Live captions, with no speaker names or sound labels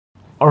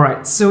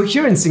Alright, so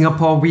here in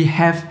Singapore we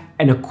have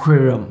an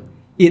aquarium.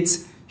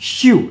 It's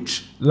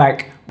huge,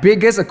 like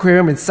biggest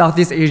aquarium in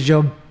Southeast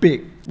Asia,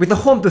 big. With a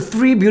home to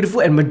 3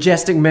 beautiful and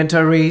majestic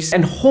manta rays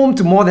and home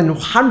to more than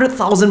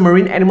 100,000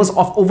 marine animals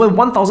of over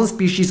 1,000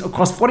 species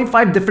across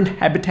 45 different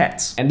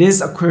habitats. And this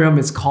aquarium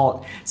is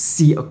called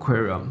S.E.A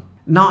Aquarium.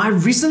 Now, I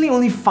recently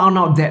only found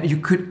out that you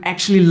could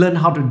actually learn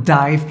how to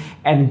dive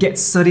and get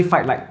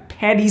certified, like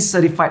PADI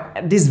certified,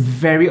 at this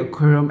very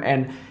aquarium,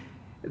 and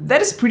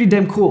that is pretty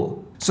damn cool.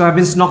 So I've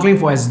been snorkeling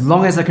for as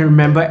long as I can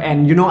remember,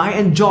 and you know, I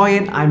enjoy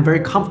it, I'm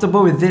very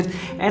comfortable with it,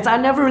 and I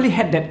never really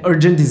had that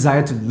urgent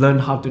desire to learn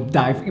how to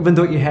dive, even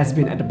though it has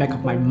been at the back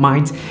of my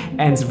mind.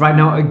 And right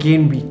now,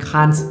 again, we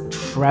can't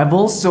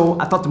travel, so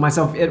I thought to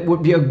myself it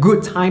would be a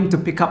good time to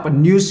pick up a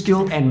new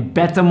skill and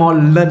better more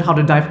learn how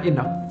to dive in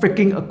a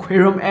freaking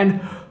aquarium,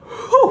 and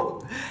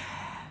whew,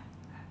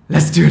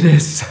 let's do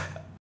this.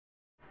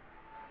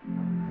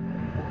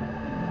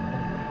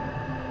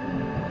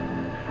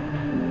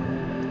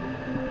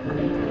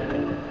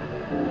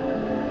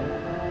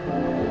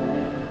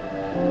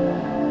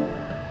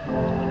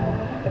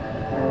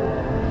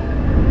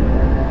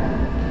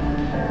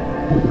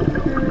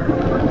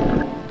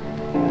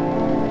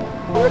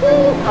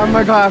 Oh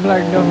my god, I'm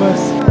like nervous.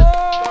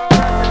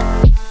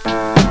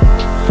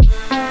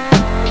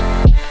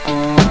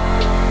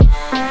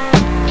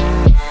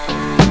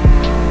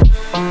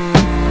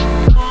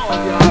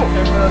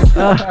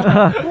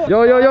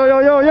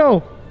 Yo.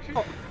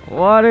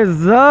 What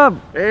is up?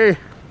 Hey,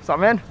 what's up,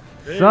 man?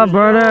 What's up,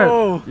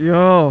 Bernard?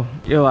 Yo,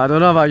 I don't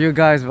know about you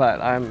guys,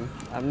 but I'm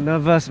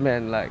nervous,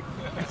 man. Like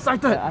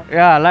Excited.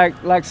 Yeah,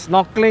 like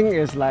snorkeling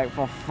is like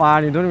for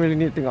fun. You don't really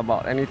need to think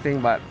about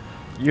anything, but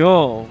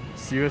yo,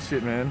 Serious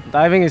shit, man.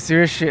 diving is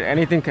serious shit.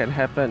 Anything can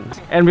happen.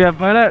 And we have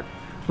Bernard,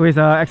 who is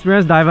an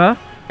experienced diver.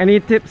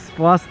 Any tips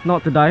for us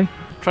not to die?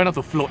 Try not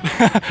to float.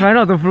 Try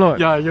not to float.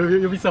 Yeah,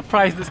 you'll be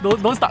surprised.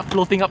 Don't start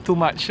floating up too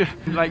much.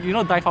 Like, you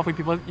know, dive halfway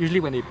people,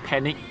 usually when they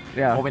panic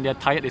or when they're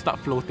tired, they start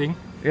floating.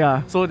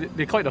 Yeah. So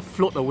they call it the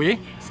float away.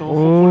 So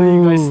hopefully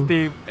you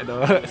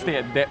guys stay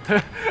at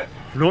depth.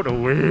 Float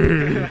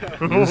away.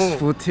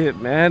 Useful tip,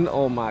 man.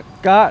 Oh my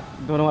god.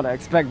 Don't know what to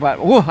expect, but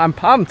oh, I'm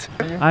pumped.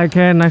 Hi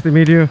Ken, nice to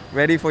meet you.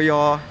 Ready for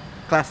your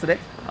class today?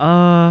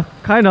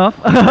 Kind of.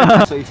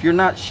 So if you're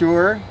not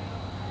sure,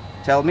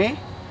 tell me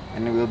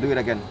and we'll do it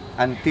again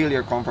until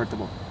you're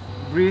comfortable.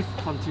 Breathe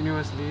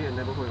continuously and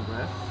never hold your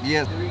breath.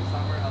 Yes. During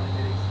summer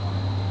holidays.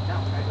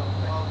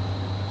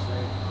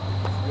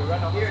 You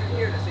run over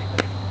here, the safe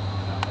place.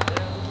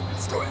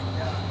 Let's do it.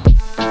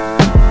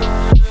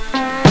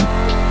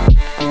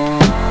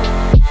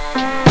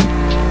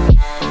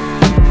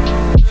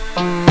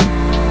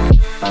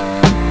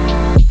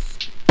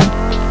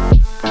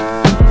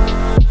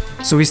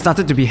 So we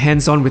started to be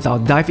hands-on with our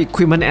dive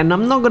equipment, and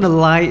I'm not gonna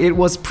lie, it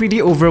was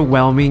pretty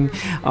overwhelming.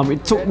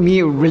 It took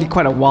me really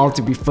quite a while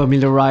to be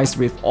familiarized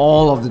with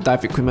all of the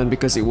dive equipment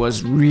because it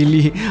was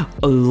really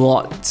a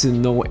lot to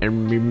know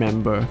and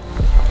remember.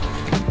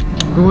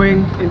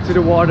 Going into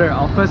the water,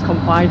 our first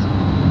confined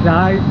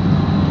dive.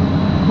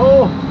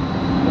 Oh,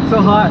 it's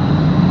so hot,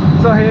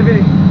 so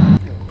heavy.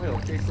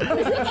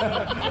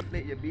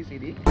 Play your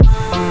BCD.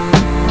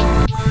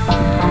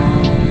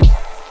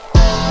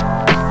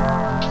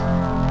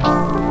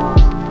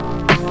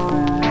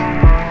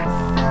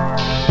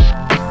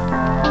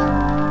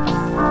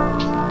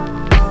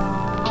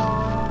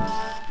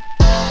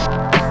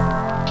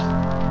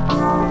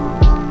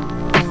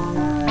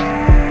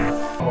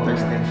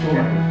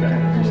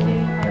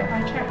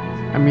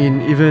 I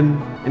mean,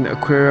 even in the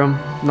aquarium,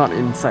 not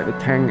inside the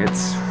tank,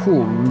 it's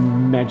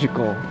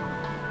magical.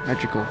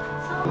 Magical.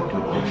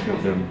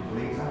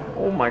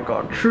 Oh my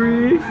god,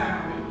 tree!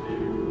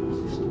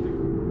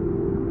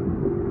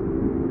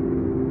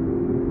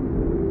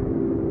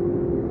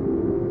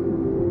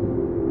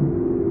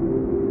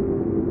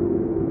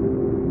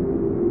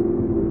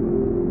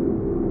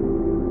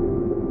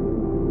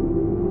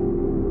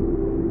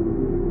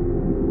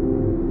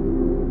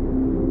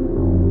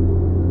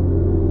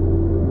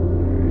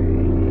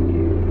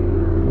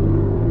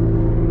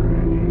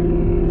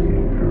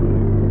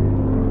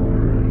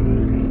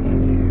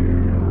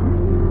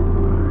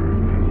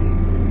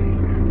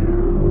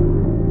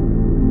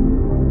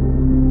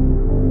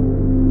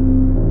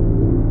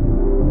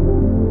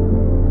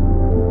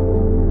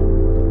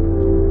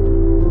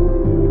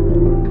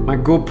 My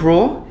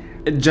GoPro,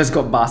 it just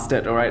got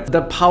busted, alright?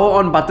 The power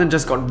on button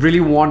just got really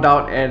worn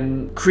out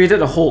and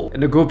created a hole in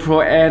the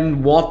GoPro,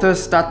 and water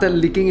started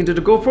leaking into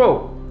the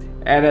GoPro.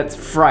 And it's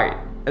fried,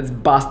 it's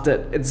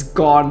busted, it's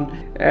gone,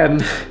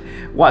 and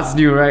what's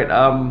new, right?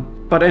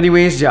 But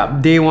anyways, yeah,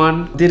 day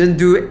one, didn't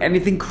do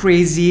anything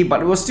crazy, but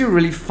it was still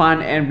really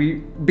fun, and we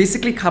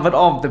basically covered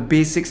all of the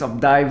basics of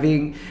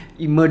diving,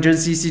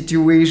 emergency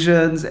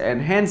situations,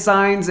 and hand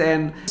signs,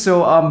 and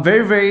so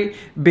very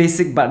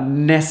basic but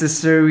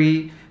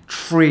necessary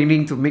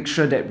training to make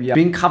sure that we are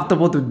being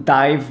comfortable to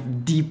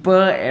dive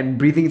deeper and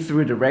breathing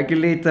through the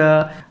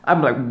regulator.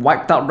 I'm like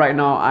wiped out right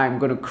now. I'm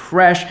gonna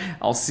crash.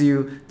 I'll see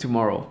you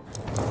tomorrow.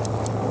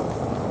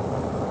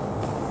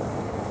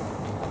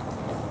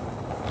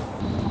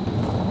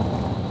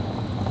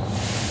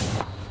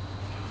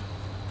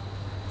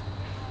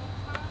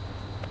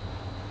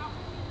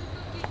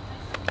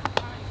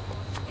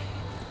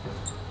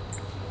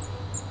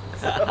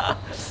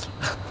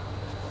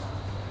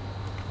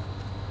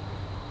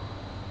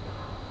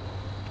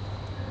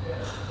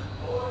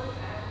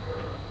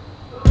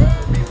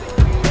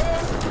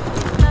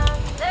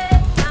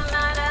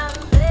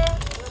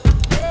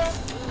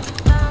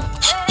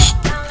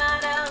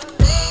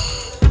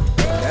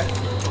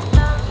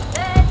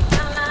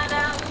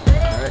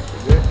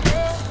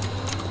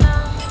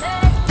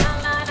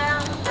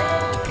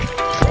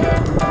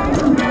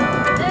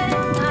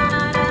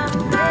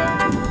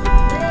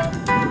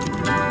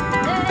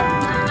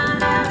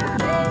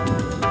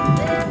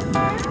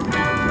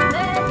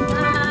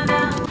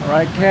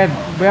 Right, Ken,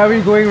 where are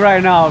we going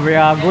right now? We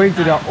are going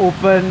to the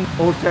open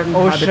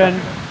ocean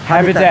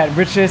habitat,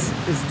 which is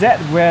that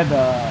where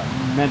the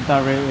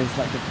manta ray is,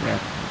 like the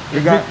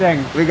big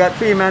thing? We got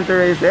 3 manta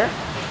rays there.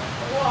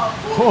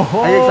 Whoa.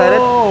 Are you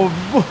excited?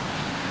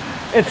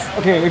 It's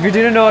okay, if you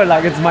didn't know it,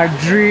 like it's my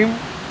dream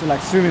to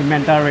like swim with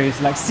manta rays,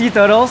 like sea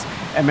turtles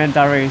and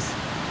manta rays.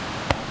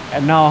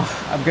 And now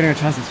I'm getting a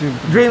chance to swim.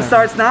 Dream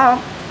starts now.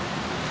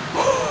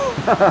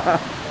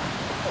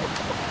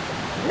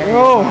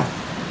 Oh.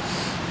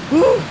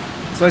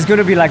 So it's going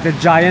to be like the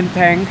giant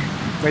tank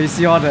where you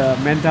see all the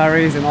manta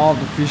rays and all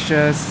the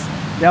fishes.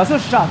 There are also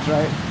sharks,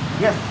 right?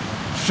 Yes.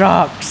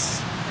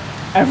 Sharks.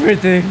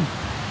 Everything.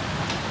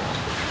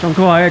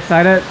 Chongko, are you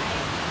excited?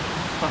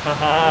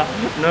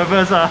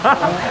 Nervous,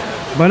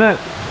 Bernard,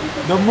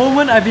 The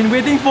moment I've been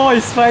waiting for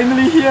is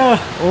finally here.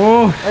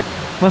 oh,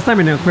 first time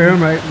in an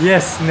aquarium, right?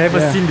 Yes, never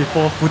seen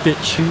before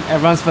footage.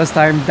 Everyone's first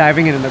time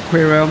diving in an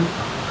aquarium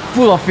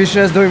full of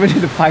fishes. Don't even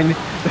need to find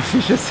the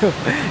fishes, so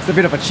it's a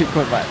bit of a cheat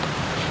code, but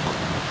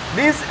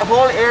This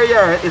whole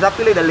area is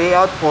actually the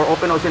layout for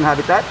open ocean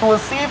habitat. You will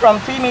see from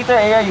 3-meter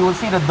area, you will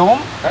see the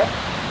dome. Right?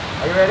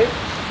 Are you ready?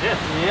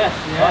 Yes.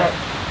 Alright.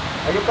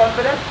 Are you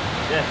confident?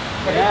 Yes.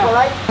 Can you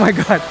polite? oh my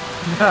god.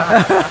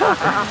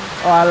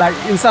 Or like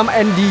in some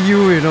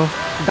NDU, you know,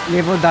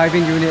 naval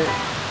diving unit.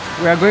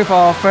 We are going for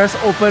our first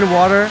open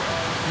water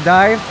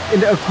dive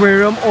in the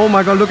aquarium. Oh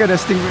my god, look at the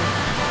stingray.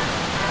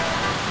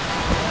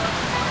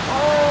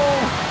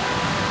 Oh!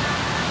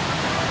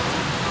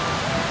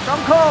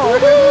 Chongko,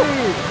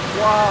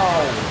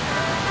 wow.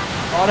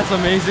 Oh, that's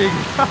amazing.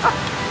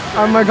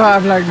 Oh my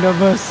god, I'm like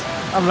nervous.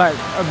 I'm like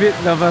a bit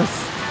nervous.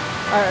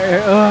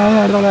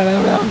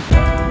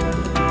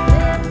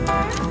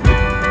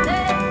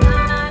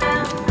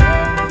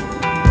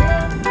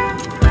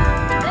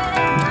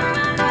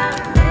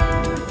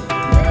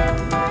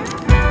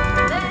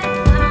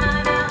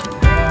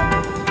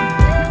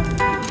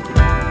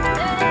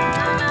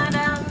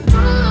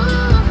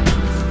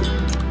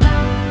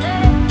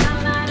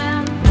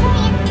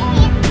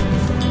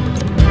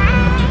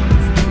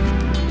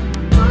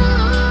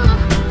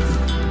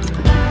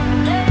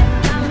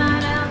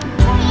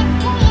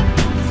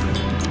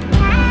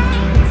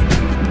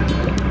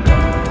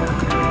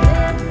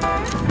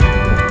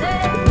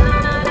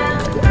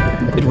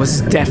 It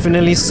was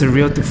definitely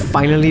surreal to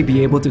finally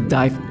be able to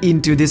dive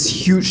into this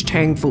huge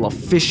tank full of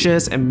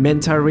fishes and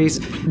manta rays,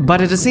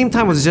 but at the same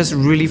time I was just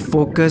really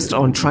focused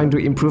on trying to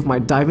improve my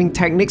diving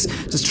techniques,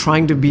 just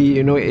trying to be,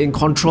 you know, in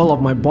control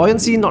of my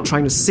buoyancy, not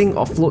trying to sink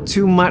or float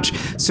too much.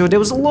 So there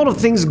was a lot of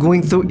things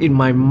going through in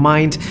my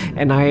mind,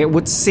 and I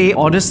would say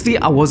honestly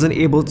I wasn't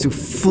able to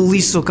fully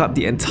soak up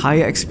the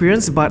entire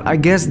experience, but I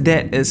guess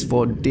that is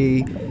for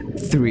day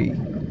 3.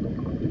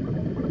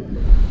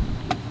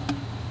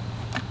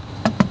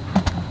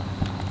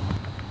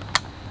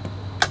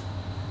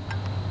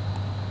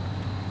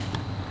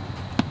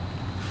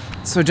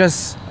 So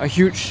just a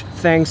huge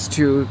thanks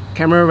to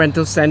Camera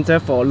Rental Center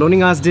for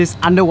loaning us this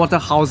underwater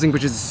housing,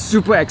 which is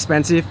super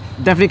expensive.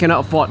 Definitely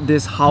cannot afford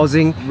this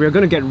housing. We're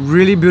gonna get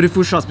really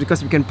beautiful shots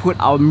because we can put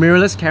our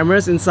mirrorless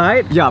cameras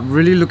inside. Yeah,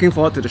 really looking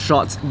forward to the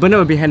shots. Bernard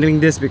will be handling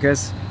this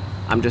because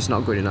I'm just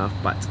not good enough.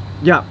 But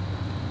yeah,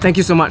 thank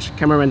you so much,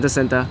 Camera Rental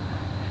Center.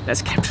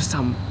 Let's capture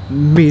some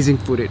amazing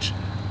footage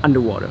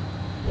underwater.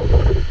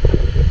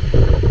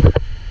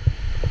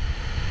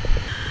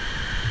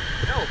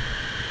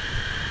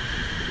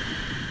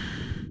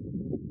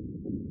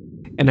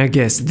 And I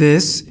guess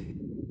this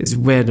is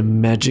where the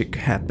magic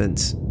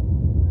happens.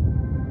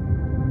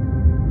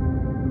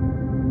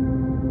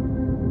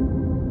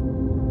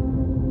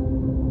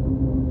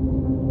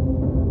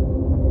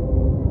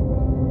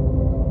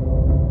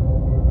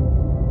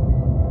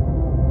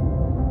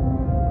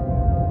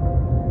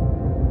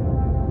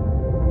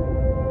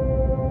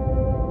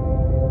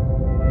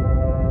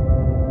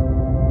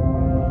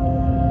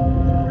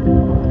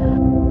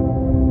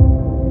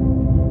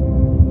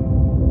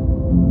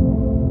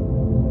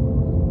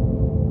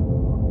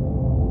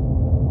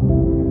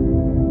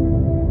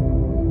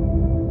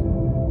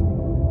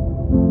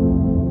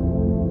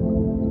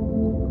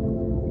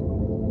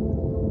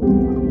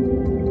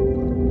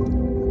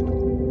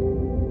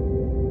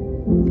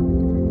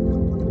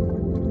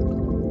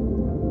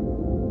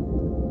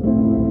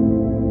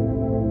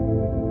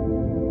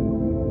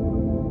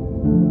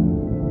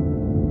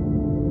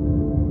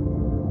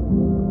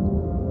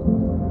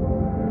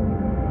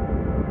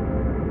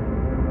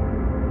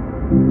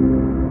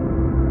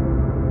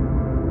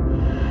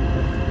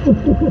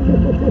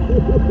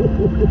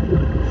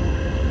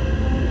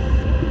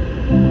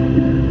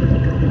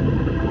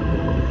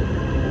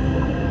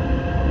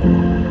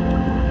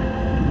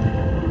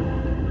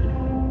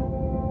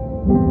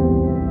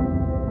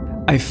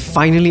 I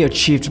finally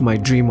achieved my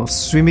dream of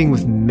swimming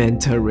with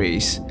manta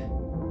rays.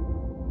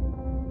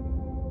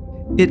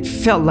 It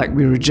felt like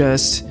we were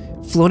just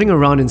floating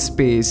around in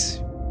space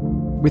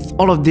with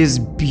all of these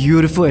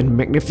beautiful and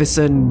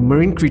magnificent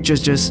marine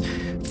creatures just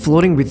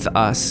floating with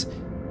us.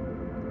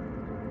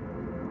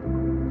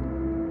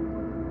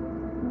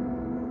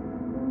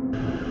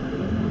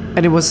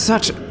 And it was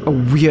such a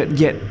weird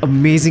yet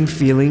amazing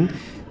feeling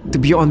to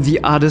be on the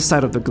other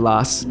side of the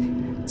glass,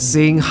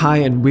 saying hi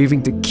and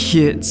waving to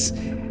kids.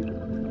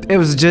 It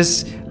was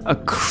just a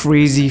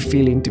crazy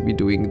feeling to be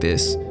doing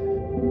this.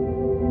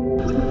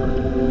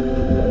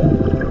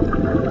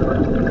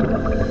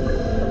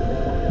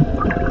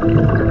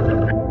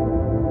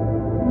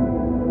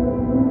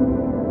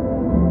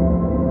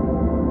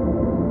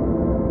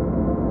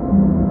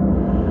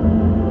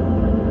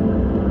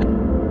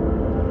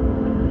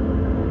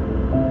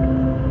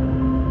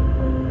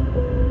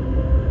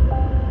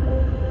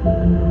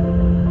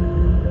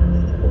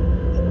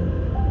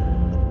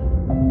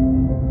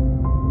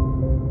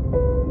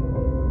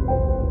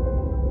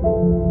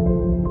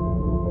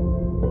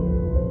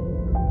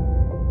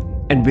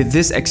 And with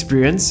this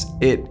experience,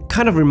 it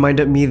kind of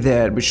reminded me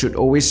that we should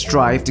always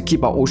strive to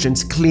keep our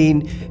oceans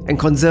clean and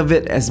conserve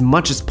it as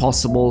much as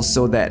possible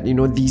so that, you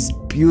know, these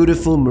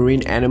beautiful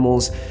marine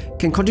animals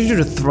can continue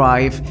to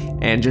thrive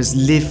and just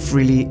live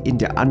freely in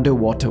their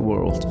underwater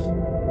world.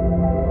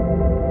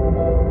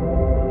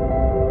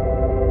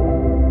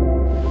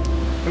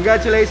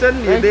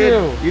 Congratulations,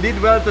 you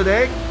did well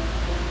today.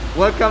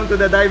 Welcome to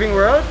the diving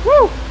world.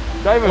 Woo!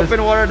 Divers!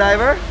 Open water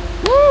diver.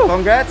 Woo!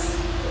 Congrats.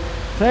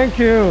 Thank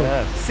you!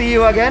 Yes. See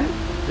you again.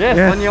 Yes.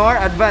 Yes. On your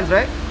advance,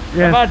 right?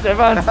 Yes.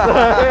 Advance.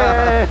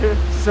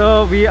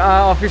 So we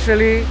are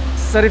officially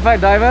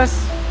certified divers.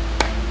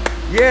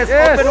 Yes,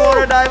 Yes. open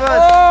water divers.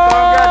 Oh!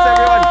 Congrats,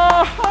 everyone.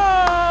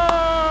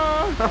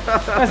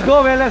 Let's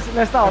go, man.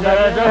 Let's start.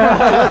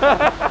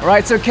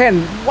 Right. So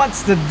Ken,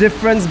 what's the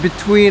difference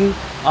between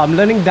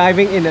learning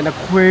diving in an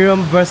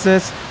aquarium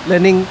versus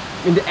learning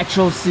in the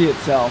actual sea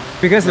itself?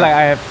 Because like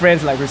I have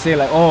friends like who say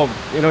like, oh,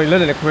 you know, you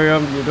learn in an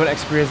aquarium, you don't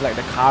experience like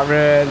the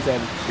currents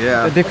and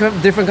the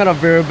different kind of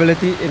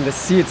variability in the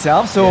sea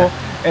itself. So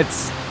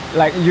it's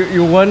like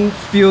you won't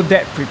feel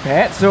that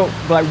prepared. So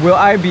like, will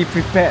I be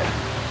prepared?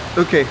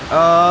 Okay,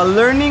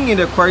 learning in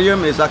the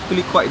aquarium is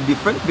actually quite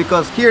different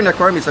because here in the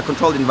aquarium it's a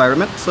controlled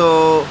environment.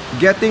 So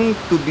getting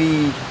to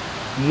be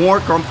more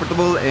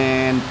comfortable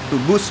and to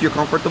boost your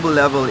comfortable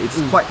level, it's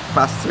quite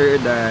faster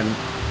than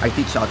I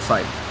teach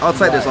outside.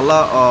 Outside there's a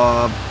lot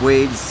of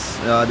waves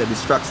that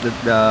distracts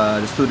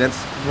the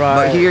students.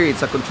 But here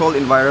it's a controlled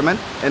environment,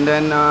 and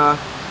then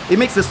it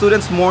makes the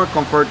students more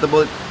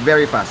comfortable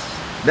very fast.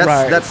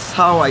 That's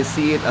how I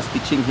see it as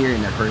teaching here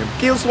in the aquarium.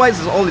 Skills wise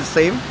is all the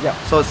same.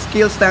 So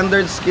skill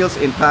standards, skills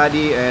in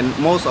PADI and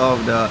most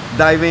of the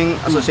diving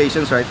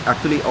associations, right,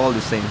 actually all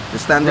the same. The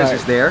standards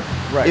is there.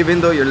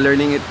 Even though you're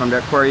learning it from the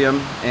aquarium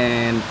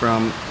and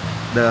from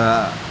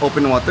the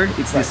open water,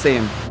 it's the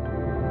same.